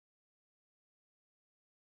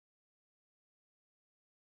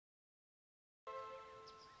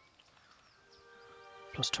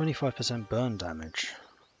Plus 25% burn damage.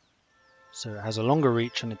 So it has a longer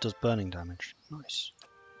reach and it does burning damage. Nice.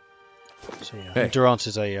 So yeah, Hey. Durance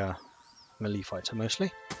is a melee fighter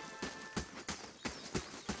mostly.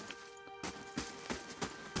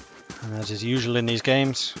 And as is usual in these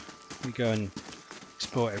games, we go and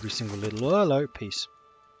explore every single little... Oh, hello, peace.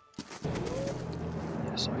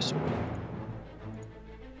 Yes, I saw you.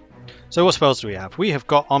 So what spells do we have? We have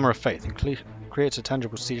got Armour of Faith. Creates a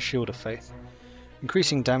tangible shield of faith.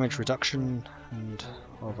 Increasing damage reduction and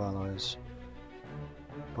of allies.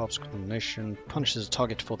 Barb's Condemnation. Punishes a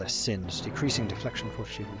target for their sins. Decreasing deflection,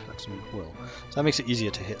 fortitude, reflex and will. So that makes it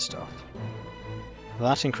easier to hit stuff.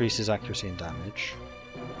 That increases accuracy and damage.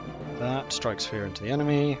 That strikes fear into the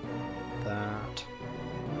enemy. That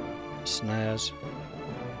snares.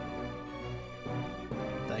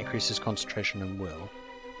 That increases concentration and will.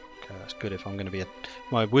 Okay, that's good if I'm going to be...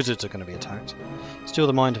 my wizards are going to be attacked. Steal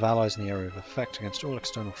the mind of allies in the area of effect against all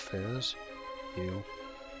external fears. Heal.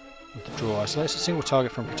 Withdraw. Isolates a single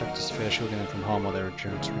target from protected sphere, shielding them from harm while their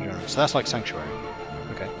endurance regenerates. So that's like Sanctuary.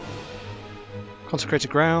 Okay. Consecrated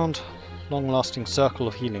Ground. Long-lasting circle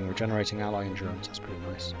of healing, regenerating ally endurance. That's pretty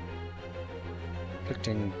nice.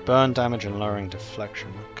 Inflicting burn damage and lowering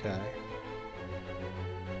deflection. Okay.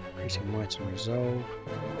 Increasing might and resolve.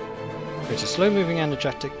 Creates a slow-moving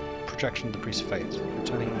energetic projection of the Priest of Faith,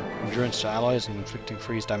 returning endurance to allies and inflicting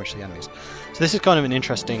freeze damage to the enemies. So this is kind of an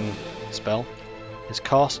interesting spell. It's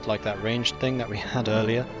cast like that ranged thing that we had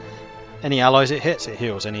earlier. Any allies it hits, it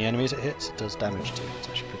heals. Any enemies it hits, it does damage to. It's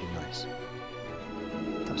actually pretty nice.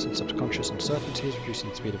 That's in subconscious uncertainties, reducing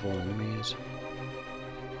the speed of all enemies.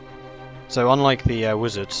 So unlike the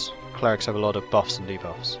wizards, clerics have a lot of buffs and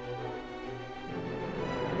debuffs.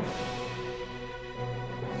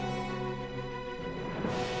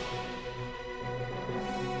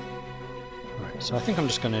 Right, so I think I'm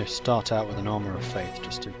just going to start out with an Armour of Faith,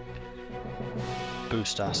 just to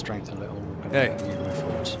boost our strength a little. Hey.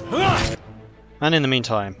 And in the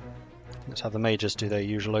meantime, let's have the mages do their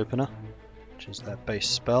usual opener, which is their base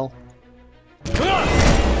spell. I'm not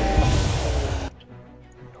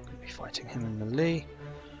going to be fighting him in melee.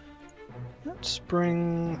 Let's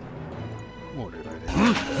bring Mordred over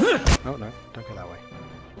here. Oh no, don't go that way.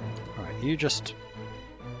 Alright, you just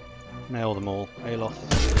nail them all. Aloth.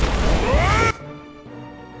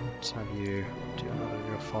 Let's have you do another of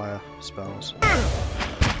your fire spells.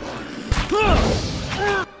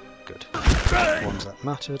 Good. The ones that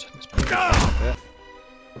mattered. Let's put that a bit.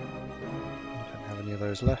 I don't have any of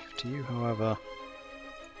those left. You, however,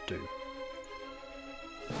 do.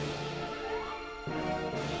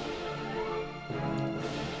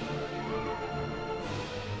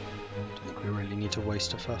 Don't think we really need to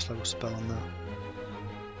waste a first level spell on that.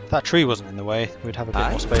 If that tree wasn't in the way, we'd have a bit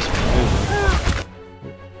more space for movement.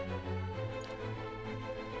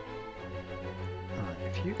 Alright,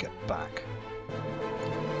 if you get back,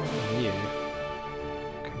 you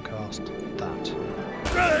can cast that.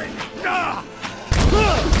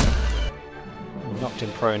 You knocked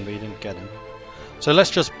him prone, but you didn't get him. So let's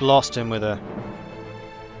just blast him with a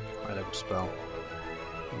high level spell.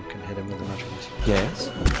 You can hit him with a magic missile. Yes.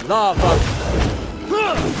 Lava.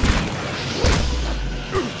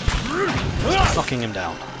 Knocking him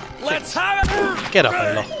down. Let's have it. Get up,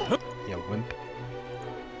 Aloth. You wimp.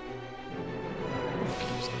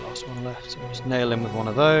 He's the last one left, so just nail him with one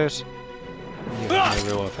of those. You have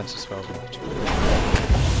no real offensive spells left.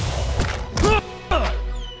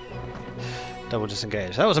 Double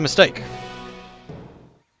disengage. That was a mistake.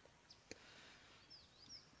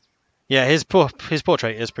 Yeah, his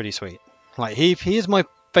portrait is pretty sweet. Like he is my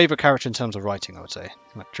favourite character in terms of writing, I would say.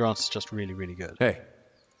 Like Durance is just really, really good. Hey.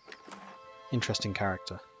 Interesting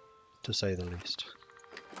character, to say the least.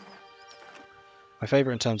 My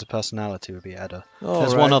favourite in terms of personality would be Edda.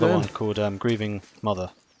 There's one other one called Grieving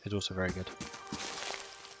Mother. It's also very good.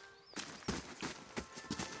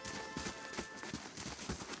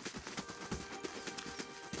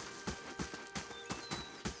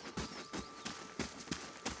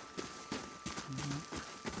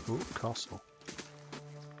 Ooh, castle.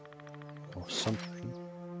 Or something.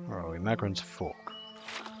 Where are we? Magran's Fork.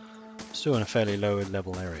 Still in a fairly low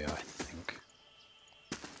level area, I think.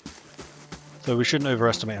 So we shouldn't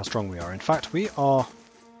overestimate how strong we are. In fact, we are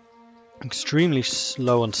extremely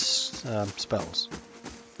slow on spells.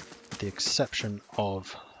 With the exception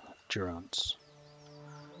of Durance.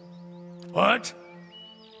 What?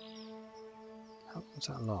 How long does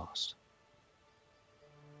that last?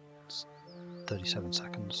 37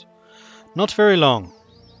 seconds. Not very long.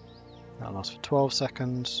 That lasts for 12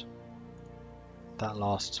 seconds. That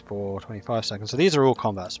lasts for 25 seconds. So these are all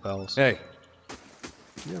combat spells. Hey.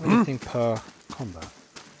 Do you have anything per combat?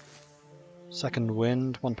 Second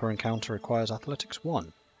wind, 1 per encounter, requires athletics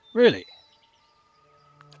 1. Really?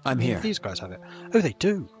 I'm here. These guys have it. Oh, they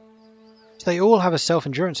do. So they all have a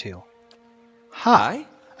self-endurance heal. Ha! Hi?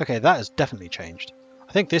 Okay, that has definitely changed.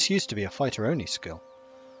 I think this used to be a fighter-only skill.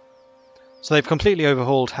 So they've completely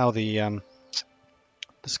overhauled how the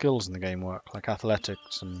skills in the game work, like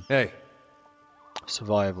athletics and Hey.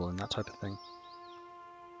 survival and that type of thing.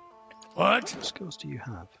 What? What skills do you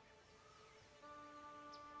have?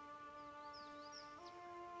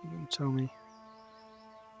 You can tell me.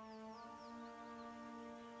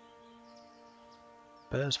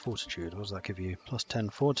 Bear's Fortitude, what does that give you? Plus 10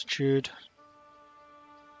 Fortitude.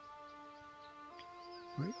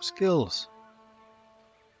 Where are your skills?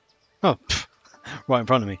 Oh, pff, right in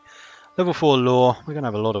front of me. Level 4 Lore, we're going to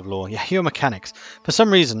have a lot of lore. Yeah, Hero Mechanics. For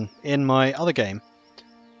some reason, in my other game,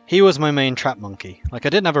 he was my main trap monkey. Like, I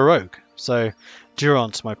didn't have a rogue, so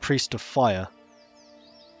Durance, my Priest of Fire,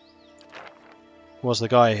 was the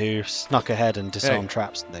guy who snuck ahead and disarmed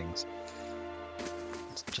traps and things.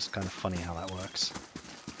 It's just kind of funny how that works.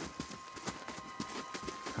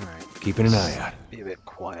 Alright. Keeping an eye out. Be a bit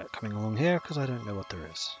quiet coming along here because I don't know what there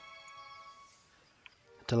is.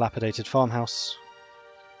 Dilapidated farmhouse.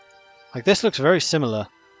 Like, this looks very similar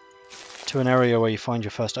to an area where you find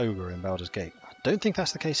your first ogre in Baldur's Gate. I don't think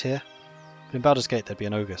that's the case here. But in Baldur's Gate there'd be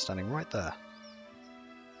an ogre standing right there.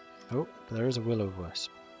 Oh, there is a will-o'-wisp.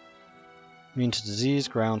 Immune to disease,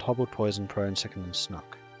 ground, hobbled, poison, prone, sickened and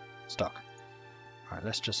stuck. Alright,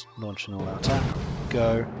 let's just launch an all-out attack.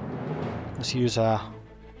 Go. Let's use our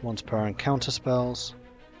once per encounter spells.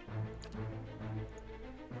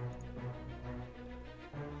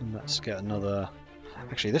 And let's get another...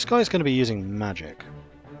 Actually, this guy's going to be using magic.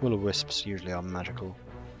 Will-o'-wisps usually are magical.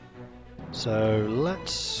 So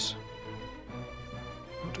let's...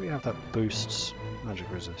 What do we have that boosts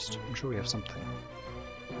magic resist? I'm sure we have something.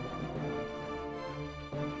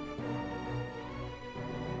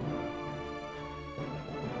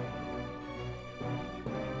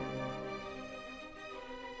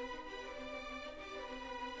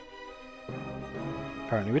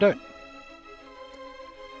 Apparently we don't.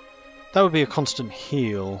 That would be a constant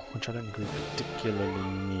heal, which I don't think we particularly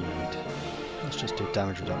need. Let's just do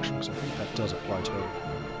damage reduction, because I think that does apply to it.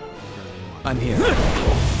 I'm here. There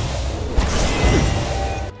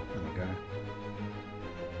we go.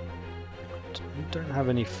 You don't have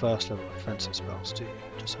any first level offensive spells, do you?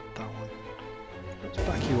 Just have that one. Let's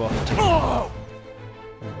back you up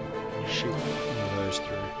and shoot one of those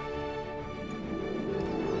through.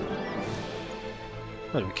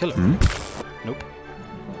 Oh, did we kill it? Nope.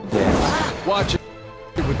 Yeah. Watch it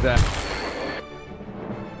with that.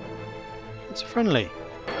 It's friendly.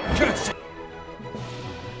 Curse.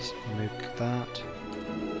 Let's nuke that.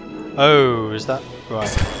 Oh, is that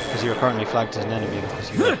right? Because you are currently flagged as an enemy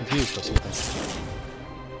because you were confused or something.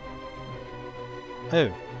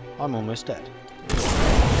 Oh, I'm almost dead.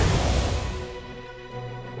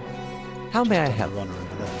 How may I help? Runner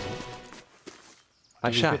over there.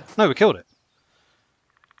 I shall. No, we killed it.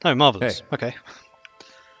 Oh, marvellous. Hey. Okay.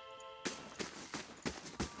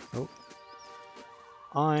 Oh.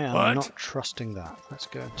 I am What? not trusting that. Let's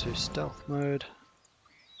go into stealth mode.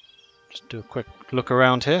 Just do a quick look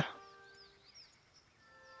around here.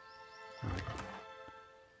 Right.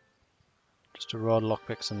 Just a rod,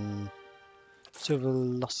 lockpicks, and silver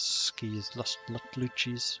luskies,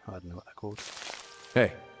 luchis. I don't know what they're called.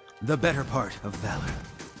 Hey. The better part of valor.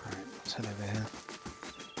 Alright, let's head over here.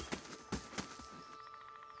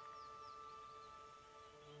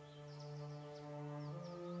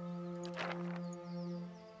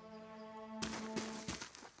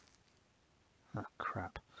 Oh,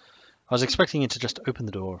 crap. I was expecting it to just open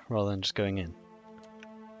the door rather than just going in.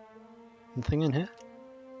 Nothing in here?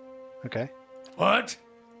 Okay. What?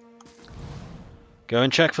 Go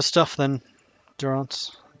and check for stuff then,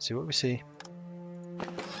 Durance. Let's see what we see.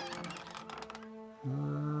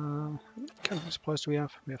 What kind of supplies do we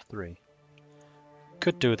have? We have 3.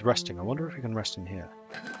 Could do with resting. I wonder if we can rest in here.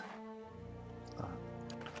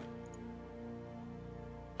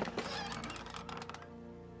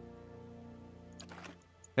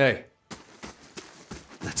 Hey.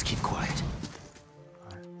 Let's keep quiet.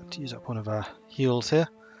 Right, let's use up one of our heals here.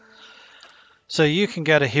 So you can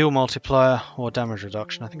get a heal multiplier or damage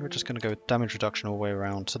reduction. I think we're just going to go with damage reduction all the way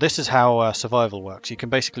around. So this is how survival works. You can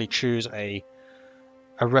basically choose a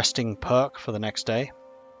resting perk for the next day.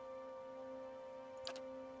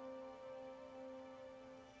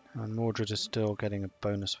 And Mordred is still getting a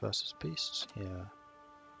bonus versus beasts. Yeah.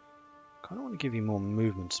 Kind of want to give you more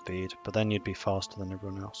movement speed, but then you'd be faster than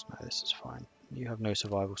everyone else. No, this is fine. You have no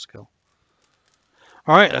survival skill.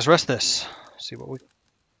 Alright, let's rest this. See what we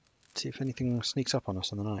See if anything sneaks up on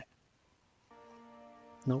us in the night.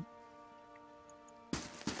 Nope.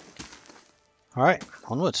 Alright,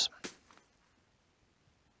 onwards.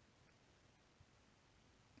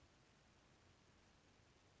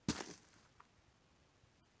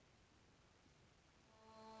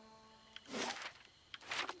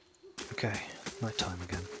 Okay, night time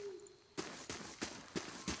again.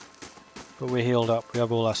 But we're healed up, we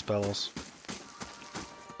have all our spells.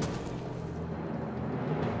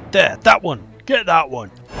 There, that one! Get that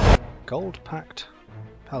one! Gold-packed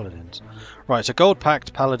paladins. Right, so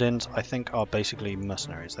gold-packed paladins I think are basically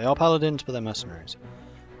mercenaries. They are paladins, but they're mercenaries.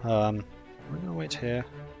 We're going to wait here.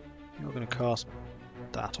 You're going to cast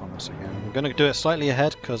that on us again. We're going to do it slightly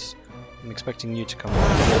ahead because I'm expecting you to come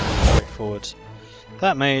straight forwards.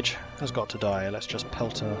 That mage has got to die. Let's just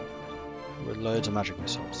pelt her with loads of magic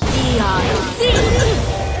missiles.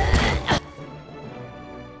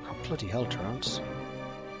 Oh, bloody hell, Trance.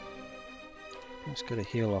 Let's get a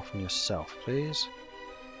heal off on yourself, please.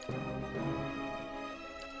 I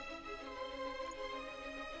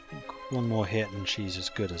think one more hit and she's as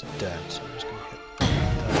good as dead, so I'm just going to hit that.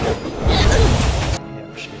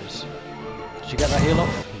 Yep, she is. Did you get that heal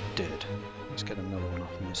off? You did. Let's get another one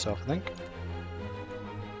off on yourself, I think.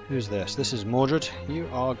 Who's this? This is Mordred. You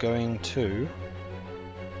are going to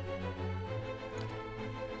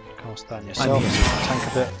cast that on yourself. Tank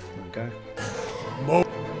a bit. There we go.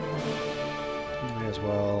 You may as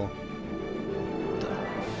well.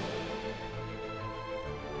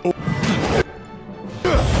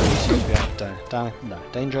 Seems to be out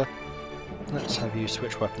of danger. Let's have you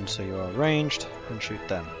switch weapons so you are ranged and shoot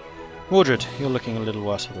them. Mordred, you're looking a little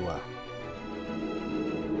worse for the wear.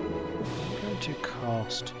 I'm going to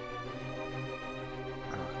cast.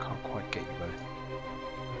 Oh, I can't quite get you both.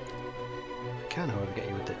 I can, however, get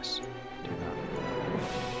you with this. Do that.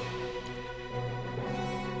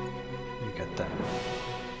 You get that.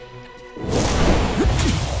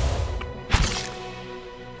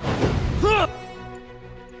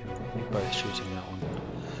 You're both shooting that one.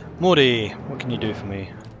 Morty, what can you do for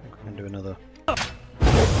me? I can do another.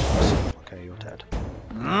 Okay, you're dead.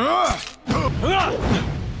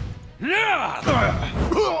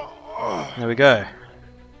 There we go.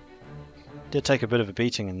 Did take a bit of a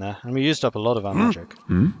beating in there, and we used up a lot of our magic.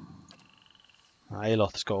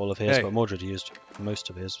 Aloth has got all of his, but Mordred used most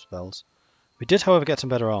of his spells. We did, however, get some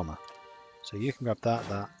better armor. So you can grab that,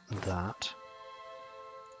 that, and that.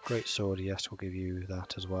 Great sword, yes, we'll give you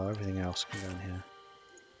that as well. Everything else can go in here.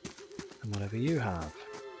 And whatever you have.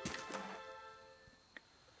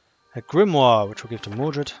 A grimoire, which we'll give to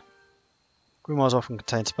Mordred. Grimoires often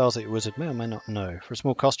contain spells that your wizard may or may not know. For a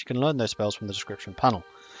small cost, you can learn those spells from the description panel.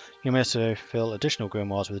 You may also fill additional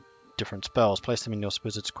grimoires with different spells. Place them in your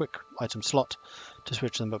wizard's quick item slot to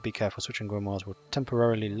switch them, but be careful. Switching grimoires will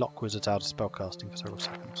temporarily lock wizards out of spellcasting for several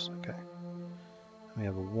seconds. Okay. We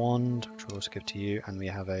have a wand, which we'll also give to you, and we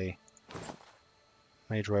have a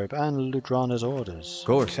mage robe and Ludrana's orders.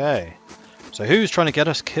 Okay. So who's trying to get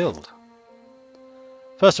us killed?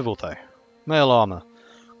 First of all, though, mail armor.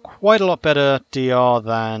 Quite a lot better DR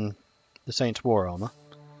than the Saints' War armor,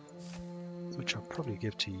 which I'll probably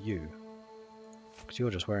give to you, because you're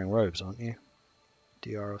just wearing robes, aren't you?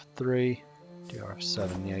 DR of 3, DR of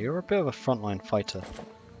 7. Yeah, you're a bit of a frontline fighter.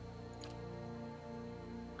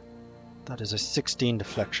 That is a 16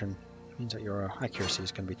 deflection. It means that your accuracy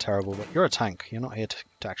is going to be terrible, but you're a tank. You're not here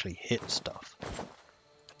to actually hit stuff.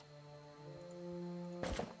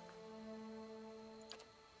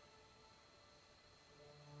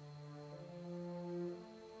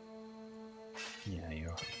 Yeah,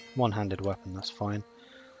 you're one-handed weapon, that's fine.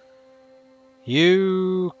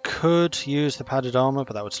 You could use the padded armor,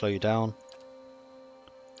 but that would slow you down.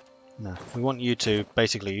 No, we want you to,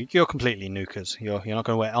 basically, you're completely nukers. You're not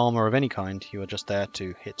going to wear armor of any kind, you are just there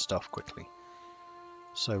to hit stuff quickly.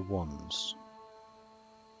 So, wands.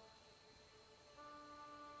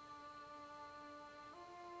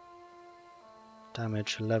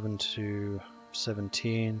 Damage 11 to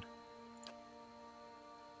 17.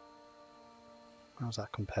 How does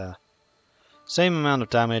that compare? Same amount of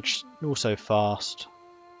damage, also fast.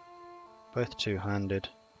 Both two-handed.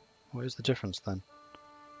 What is the difference then?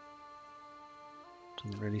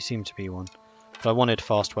 Doesn't really seem to be one. But I wanted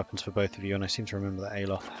fast weapons for both of you, and I seem to remember that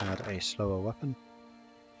Aloth had a slower weapon.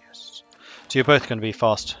 Yes. So you're both going to be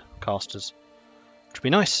fast casters, which would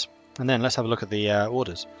be nice. And then let's have a look at the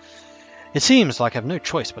orders. It seems like I have no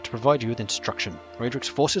choice but to provide you with instruction. Raedric's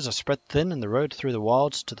forces are spread thin, and the road through the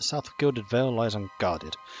wilds to the south of Gilded Vale lies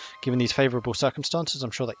unguarded. Given these favourable circumstances,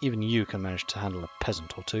 I'm sure that even you can manage to handle a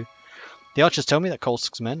peasant or two. The archers tell me that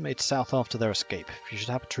Kolsk's men made south after their escape. If you should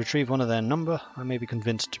happen to retrieve one of their number, I may be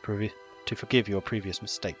convinced to forgive your previous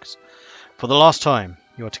mistakes. For the last time,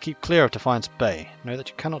 you are to keep clear of Defiance Bay. Know that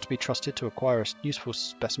you cannot be trusted to acquire a useful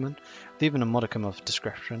specimen with even a modicum of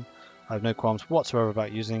discretion. I have no qualms whatsoever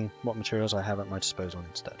about using what materials I have at my disposal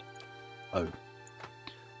instead. Oh.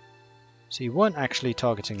 So you weren't actually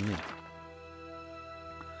targeting me.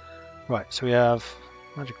 Right, so we have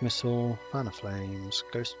Magic Missile, Fan of Flames,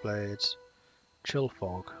 Ghost Blades, Chill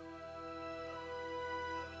Fog,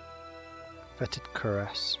 Fetid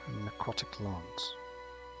Caress, and Necrotic Lance.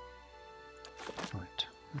 Right,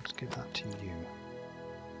 let's give that to you.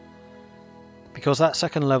 Because that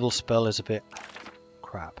second level spell is a bit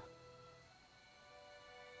crap.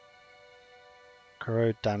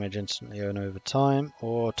 Corrode damage instantly and over time,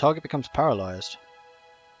 or target becomes paralyzed.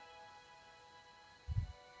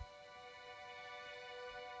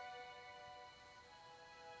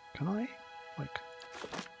 Can I, like,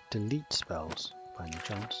 delete spells by any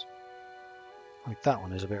chance? Like that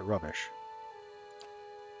one is a bit rubbish.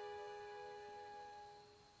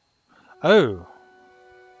 Oh!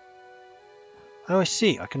 Oh, I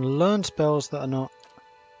see. I can learn spells that are not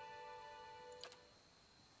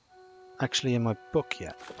actually in my book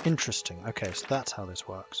yet. Interesting. Okay, so that's how this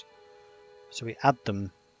works. So we add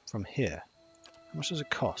them from here. How much does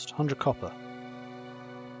it cost? 100 copper.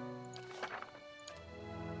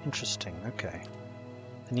 Interesting, okay.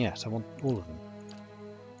 And yes, I want all of them.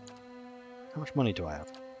 How much money do I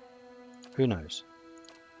have? Who knows?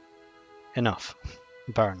 Enough,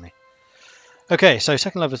 apparently. Okay, so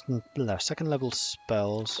second level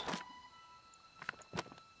spells.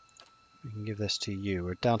 We can give this to you.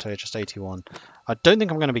 We're down to just 81. I don't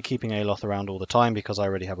think I'm going to be keeping Aloth around all the time because I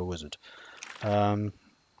already have a wizard.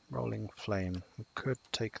 Rolling Flame. We could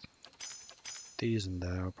take these in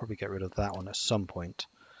there. I'll probably get rid of that one at some point.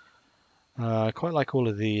 I quite like all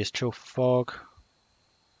of these. Chill Fog.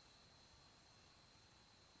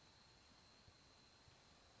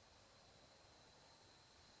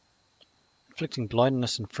 Inflicting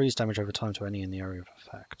blindness and freeze damage over time to any in the area of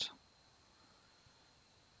effect.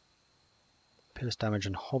 Pierce damage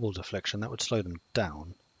and hobbled affliction. That would slow them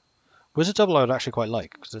down. Wizard Double I would actually quite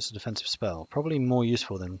like because it's a defensive spell. Probably more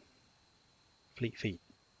useful than Fleet Feet.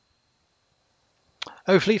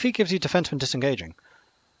 Oh, Fleet Feet gives you defense when disengaging.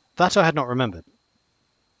 That I had not remembered.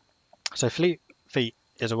 So Fleet Feet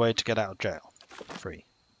is a way to get out of jail. Free.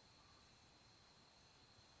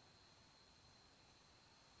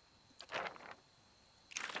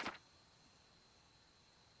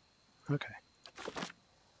 Okay.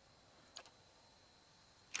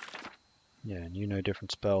 Yeah, and you know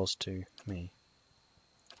different spells to me.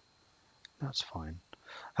 That's fine.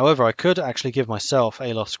 However, I could actually give myself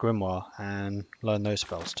Aloth's Grimoire and learn those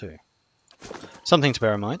spells too. Something to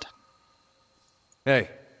bear in mind. Hey.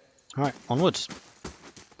 Alright, onwards.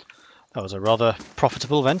 That was a rather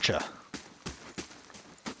profitable venture.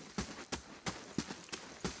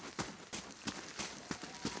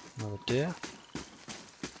 Another deer.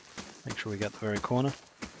 Make sure we get the very corner.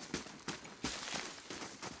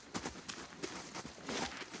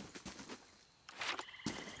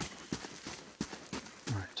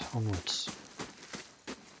 Right, onwards.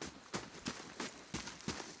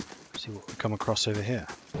 See what we come across over here.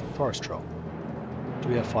 Forest Troll. Do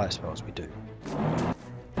we have fire spells? We do.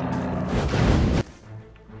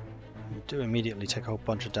 We do immediately take a whole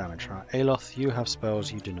bunch of damage. Right, Aloth, you have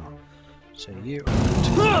spells, you do not. So you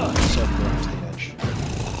are going to circle around to the edge.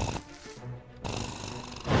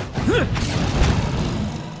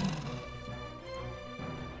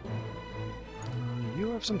 You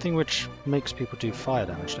have something which makes people do fire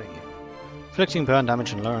damage, don't you? Inflicting burn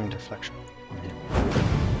damage and lowering deflection on him.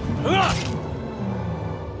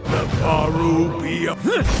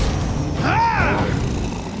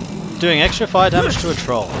 Doing extra fire damage to a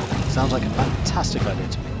troll. Sounds like a fantastic idea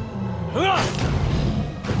to me.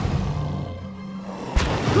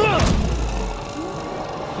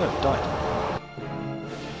 Oh, it died.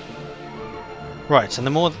 Right, and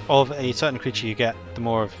the more of a certain creature you get, the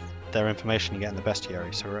more of their information you get in the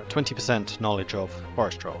bestiary. So we're at 20% knowledge of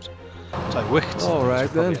forest trolls. So wicked. All right,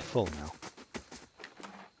 probably then. full now.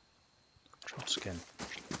 Troll skin,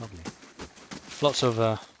 lovely. Lots of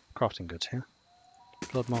crafting goods here.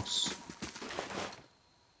 Blood moss.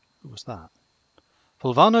 What was that?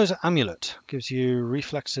 Fulvano's Amulet gives you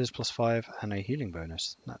reflexes +5 and a healing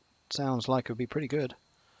bonus. That sounds like it would be pretty good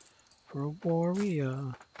for a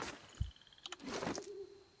warrior.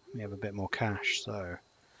 We have a bit more cash, so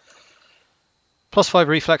 +5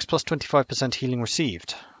 reflex, +25% healing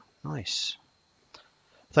received. Nice.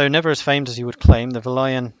 Though never as famed as you would claim, the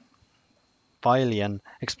Valian Vailian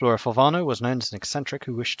explorer Fulvano was known as an eccentric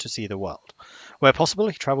who wished to see the world. Where possible,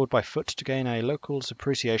 he travelled by foot to gain a local's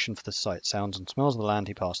appreciation for the sights, sounds, and smells of the land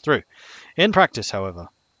he passed through. In practice, however,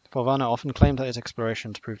 Fulvano often claimed that his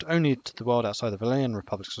explorations proved only to the world outside the Vailian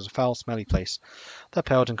republics was a foul, smelly place that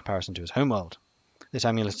paled in comparison to his homeworld. This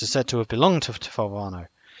amulet is said to have belonged to Fulvano.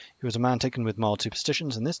 He was a man taken with mild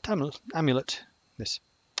superstitions, and this amulet, I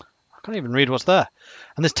can't even read what's there.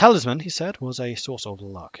 And this talisman, he said, was a source of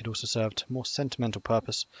luck. It also served a more sentimental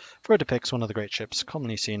purpose, for it depicts one of the great ships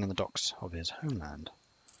commonly seen in the docks of his homeland.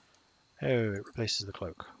 Oh, it replaces the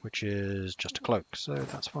cloak, which is just a cloak, so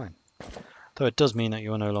that's fine. Though it does mean that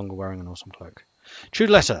you are no longer wearing an awesome cloak. True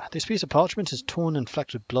letter. This piece of parchment is torn and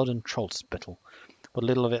flecked with blood and troll spittle. What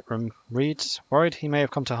little of it reads, worried he may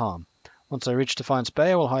have come to harm. Once I reach Defiance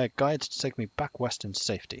Bay, I will hire guides to take me back west in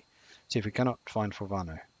safety. See if we cannot find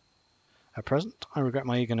Fulvano. At present, I regret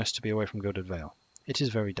my eagerness to be away from Gilded Vale. It is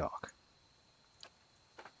very dark.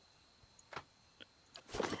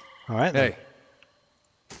 Alright then. Hey.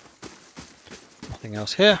 Nothing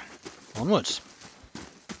else here. Onwards.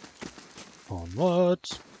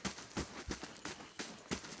 Onwards.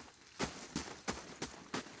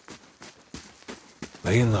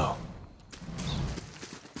 Laying low.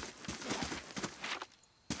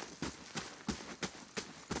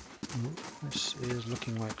 This is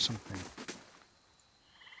looking like something.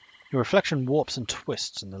 Your reflection warps and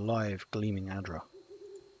twists in the live, gleaming Adra.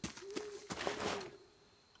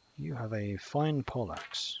 You have a fine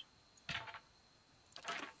poleaxe.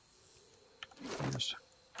 Yes.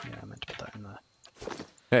 Yeah, I meant to put that in there.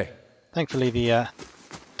 Hey. Thankfully, the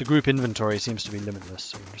group inventory seems to be limitless,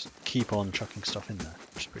 so you can just keep on chucking stuff in there,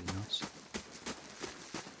 which is pretty nice.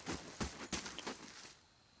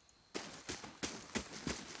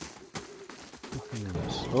 Nothing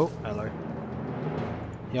else. Oh, hello.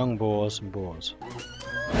 Young boars and boars.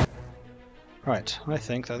 Right, I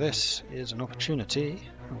think that this is an opportunity.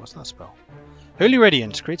 Oh, what's that spell? Holy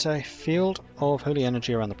Radiance creates a field of holy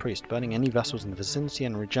energy around the priest, burning any vessels in the vicinity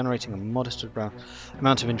and regenerating a modest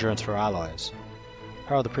amount of endurance for allies. The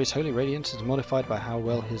power of the priest's holy radiance is modified by how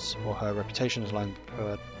well his or her reputation is aligned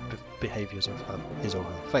with the behaviours of his or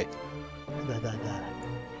her faith.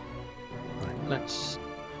 Right, let's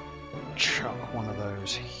chuck one of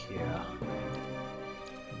those here.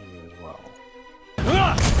 You as well.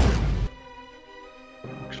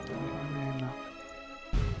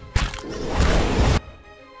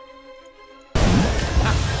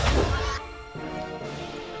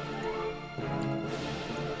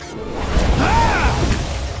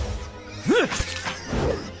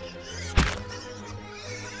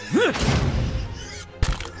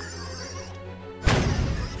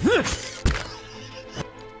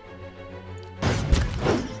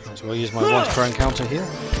 Actually, I'll use my once per encounter here.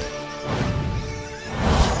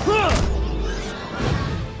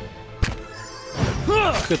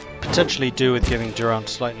 Could potentially do with giving Durant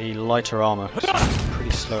slightly lighter armor, because he's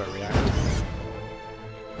pretty slow at reacting.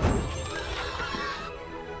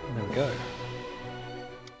 There we go.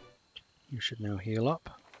 You should now heal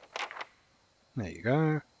up. There you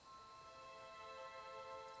go.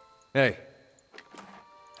 Hey.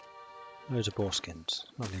 Loads of boar skins.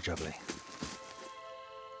 Lovely jubbly.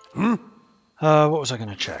 What was I going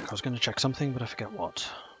to check? I was going to check something, but I forget what.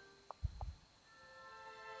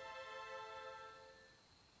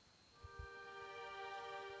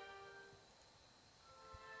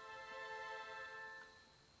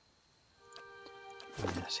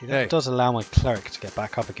 Yeah, see, that does allow my cleric to get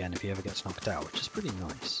back up again if he ever gets knocked out, which is pretty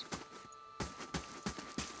nice.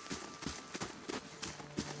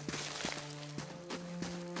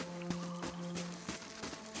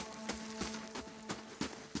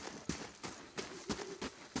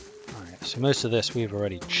 So most of this we've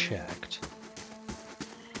already checked.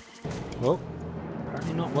 Well,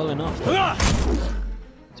 apparently not well enough.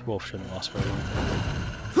 This wolf shouldn't last very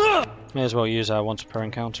long. May as well use our once per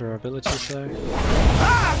encounter ability, so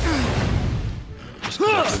just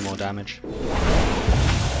to do more damage.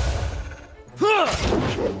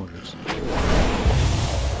 Mordred's.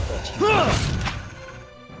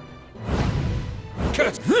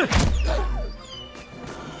 13.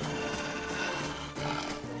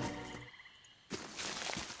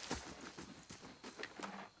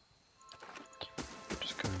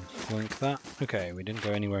 Link that. Okay, we didn't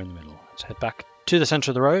go anywhere in the middle. Let's head back to the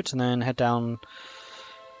centre of the road and then head down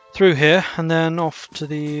through here and then off to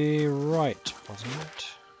the right, wasn't it?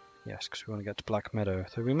 Yes, because we want to get to Black Meadow.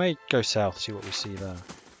 So we may go south, see what we see there.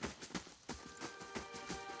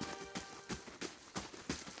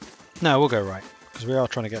 No, we'll go right, because we are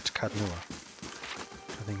trying to get to Cadnua,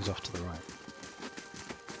 which I think is off to the right.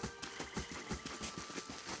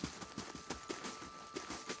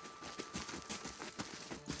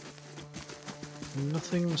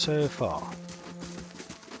 Nothing so far.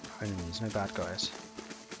 Enemies, no bad guys.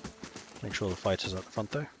 Make sure the fighters are at the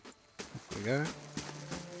front though. There we go.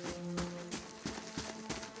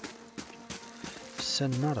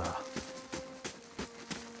 Senada.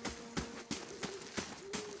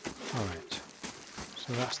 Alright.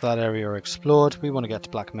 So that's that area explored. We want to get to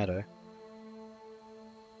Black Meadow.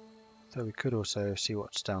 So we could also see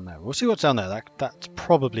what's down there. We'll see what's down there. That's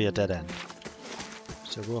probably a dead end.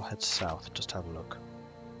 So we'll head south, just have a look.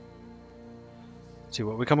 See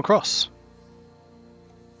what we come across.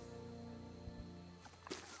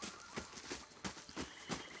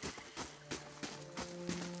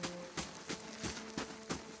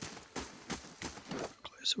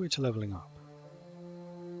 Close are we to leveling up?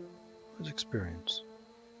 What's experience?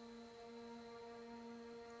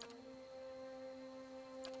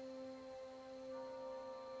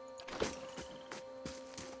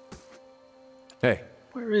 Hey.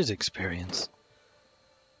 Where is experience?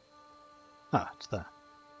 Ah, it's there.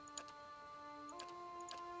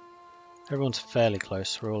 Everyone's fairly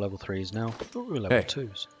close. We're all level 3s now. Oh, we're level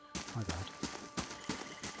 2s. My bad.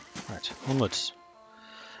 Right, onwards.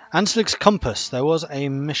 Anslick's Compass. There was a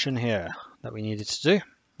mission here that we needed to do.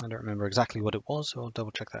 I don't remember exactly what it was, so I'll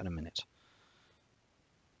double check that in a minute.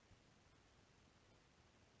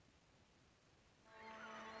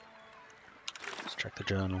 Let's check the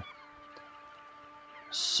journal.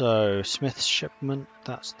 So, Smith's Shipment,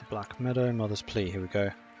 that's the Black Meadow. Mother's Plea, here we go.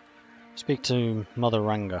 Speak to Mother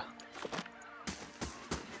Ranga.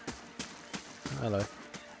 Hello.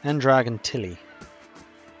 Endrag and Tilly.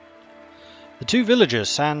 The two villagers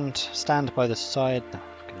stand by the side... No,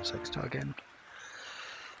 for goodness sake, start again.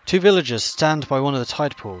 Two villagers stand by one of the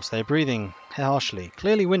tide pools. They are breathing harshly,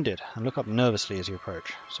 clearly winded, and look up nervously as you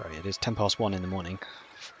approach. Sorry, it is 1:10 in the morning.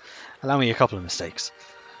 Allow me a couple of mistakes.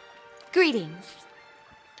 Greetings.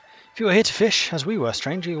 If you are here to fish, as we were,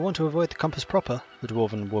 stranger, you want to avoid the compass proper. The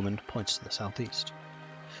dwarven woman points to the southeast.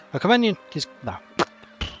 Her companion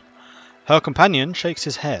shakes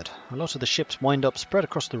his head. A lot of the ships wind up spread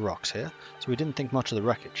across the rocks here, so we didn't think much of the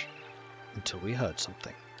wreckage. Until we heard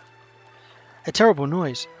something. A terrible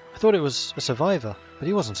noise. I thought it was a survivor, but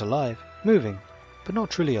he wasn't alive. Moving, but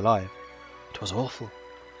not truly alive. It was awful.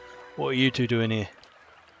 What are you two doing here?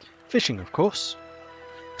 Fishing, of course.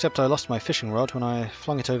 Except I lost my fishing rod when I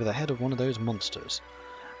flung it over the head of one of those monsters.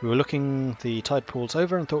 We were looking the tide pools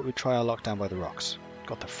over and thought we'd try our luck down by the rocks.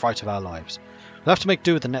 Got the fright of our lives. We'll have to make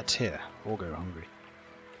do with the nets here, or go hungry.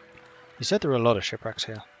 You said there were a lot of shipwrecks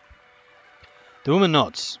here. The woman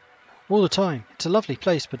nods. All the time. It's a lovely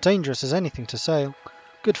place, but dangerous as anything to sail.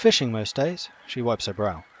 Good fishing most days. She wipes her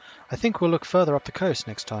brow. I think we'll look further up the coast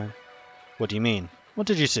next time. What do you mean? What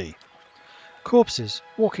did you see? Corpses.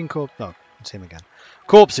 Walking corpses. Oh, it's him again.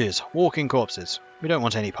 Corpses. Walking corpses. We don't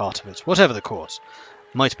want any part of it, whatever the cause.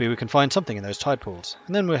 Might be we can find something in those tide pools,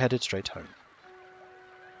 and then we're headed straight home.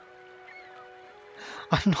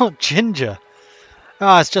 I'm not ginger.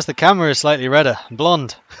 Ah, it's just the camera is slightly redder.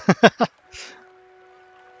 Blonde.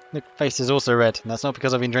 The face is also red, and that's not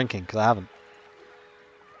because I've been drinking, because I haven't.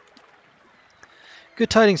 Good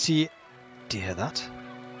tidings to you. Do you hear that?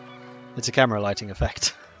 It's a camera lighting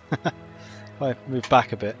effect. If I move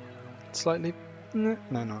back a bit. Slightly. No,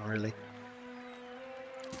 not really.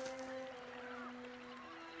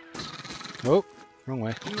 Oh, wrong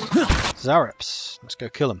way. Zaraps. Let's go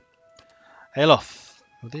kill him. Aloth.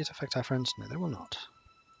 Will these affect our friends? No, they will not.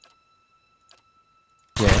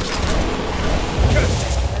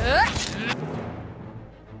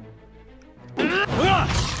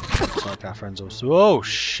 Looks like our friends also. Oh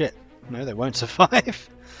shit! No, they won't survive.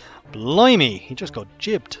 Blimey! He just got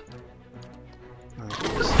jibbed.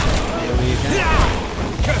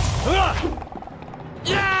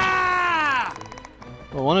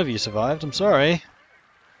 Well, one of you survived. I'm sorry.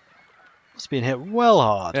 Must have been hit well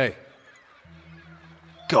hard. Hey.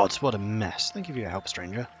 Gods, what a mess. Thank you for your help,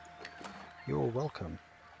 stranger. You're welcome.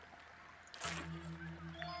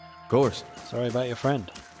 Of course. Sorry about your friend.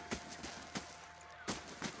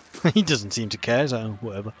 He doesn't seem to care, so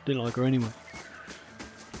whatever. Didn't like her anyway.